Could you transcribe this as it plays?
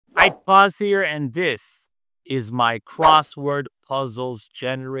I pause here, and this is my Crossword Puzzles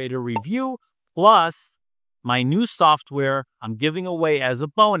Generator review, plus my new software I'm giving away as a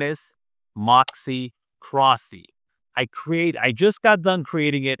bonus, Moxie Crossy. I just got done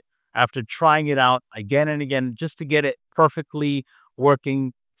creating it after trying it out again and again just to get it perfectly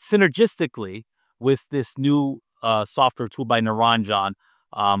working synergistically with this new software tool by Naranjan,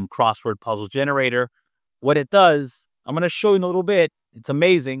 Crossword Puzzles Generator. What it does, I'm going to show you in a little bit. It's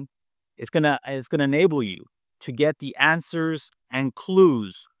amazing. It's gonna enable you to get the answers and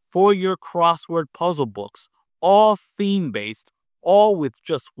clues for your crossword puzzle books, all theme-based, all with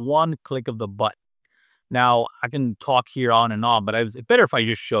just one click of the button. Now, I can talk here on and on, but it's better if I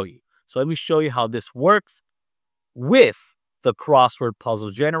just show you. So let me show you how this works with the Crossword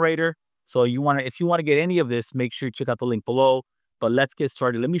Puzzle Generator. So if you want to get any of this, make sure you check out the link below. But let's get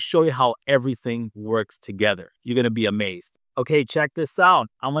started. Let me show you how everything works together. You're going to be amazed. Okay, check this out.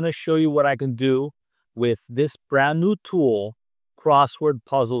 I'm going to show you what I can do with this brand new tool, Crossword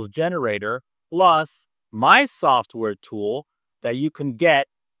Puzzles Generator, plus my software tool that you can get,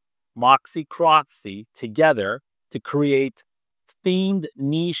 Moxie Crossy, together to create themed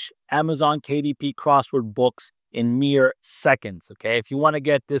niche Amazon KDP crossword books in mere seconds. Okay, if you want to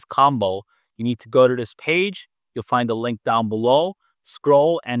get this combo, you need to go to this page. You'll find the link down below.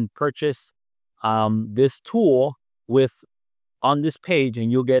 Scroll and purchase this tool on this page,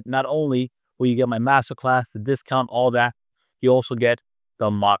 and you'll get, not only will you get my masterclass, the discount, all that, you also get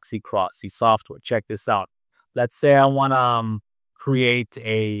the Moxie Crossy software. Check this out. Let's say I want to create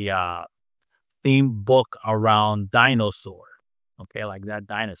a theme book around Dinosaur. Okay, like that,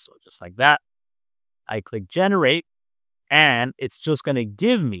 Dinosaur, just like that. I click generate, and it's just going to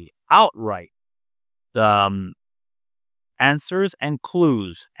give me outright the answers and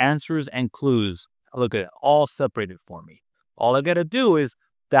clues. Look at it, all separated for me. All I got to do is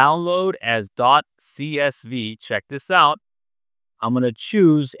download as .csv. Check this out. I'm going to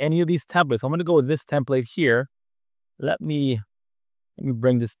choose any of these templates. I'm going to go with this template here. Let me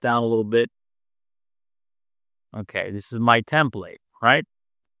bring this down a little bit. Okay, this is my template, right?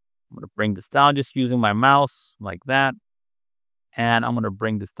 I'm going to bring this down just using my mouse like that. And I'm going to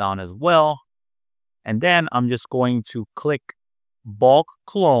bring this down as well. And then I'm just going to click Bulk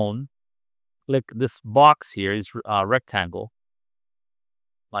Clone. Click this box here, it's rectangle,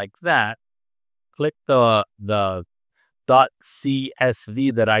 like that. Click the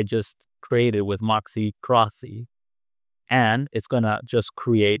 .csv that I just created with Moxie Crossy, and it's gonna just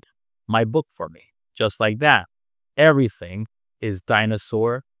create my book for me, just like that. Everything is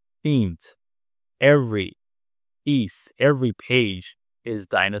dinosaur themed. Every piece, every page is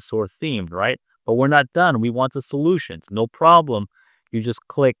dinosaur themed, right? But we're not done. We want the solutions. No problem. You just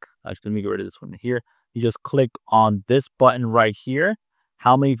click, actually, let me get rid of this one here. You just click on this button right here.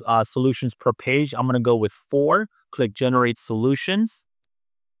 How many solutions per page? I'm going to go with 4. Click Generate Solutions.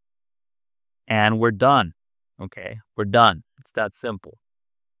 And we're done. Okay, we're done. It's that simple.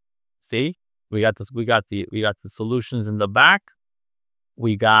 See? We got this. We got the solutions in the back.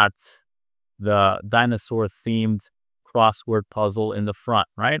 We got the dinosaur themed crossword puzzle in the front,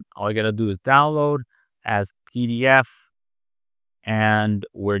 right? All I got to do is download as PDF. And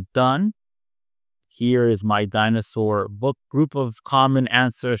we're done. Here is my dinosaur book. Group of common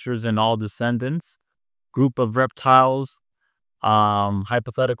ancestors and all descendants. Group of reptiles.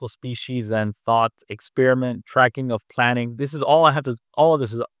 Hypothetical species and thought. Experiment. Tracking of planning. This is all I have to. All of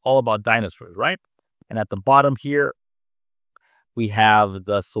this is all about dinosaurs, right? And at the bottom here, we have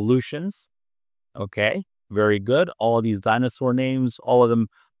the solutions. Okay, very good. All of these dinosaur names, all of them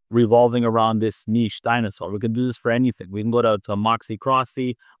revolving around this niche dinosaur. We can do this for anything. We can go to Moxie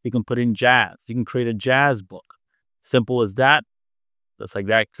Crossy. We can put in jazz. You can create a jazz book. Simple as that. Just like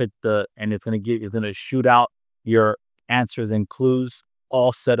that. Click and it's gonna shoot out your answers and clues,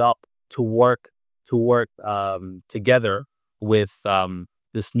 all set up to work together with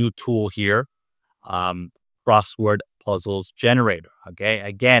this new tool here, Crossword Puzzles Generator. Okay.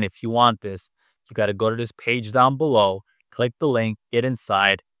 Again, if you want this, you got to go to this page down below. Click the link. Get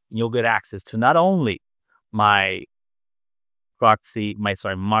inside. You'll get access to not only my Moxie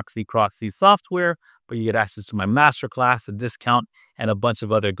Crossy software, but you get access to my masterclass, a discount, and a bunch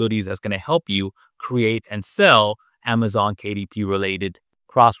of other goodies that's going to help you create and sell Amazon KDP related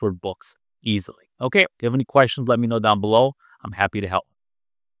crossword books easily. Okay, if you have any questions, let me know down below. I'm happy to help.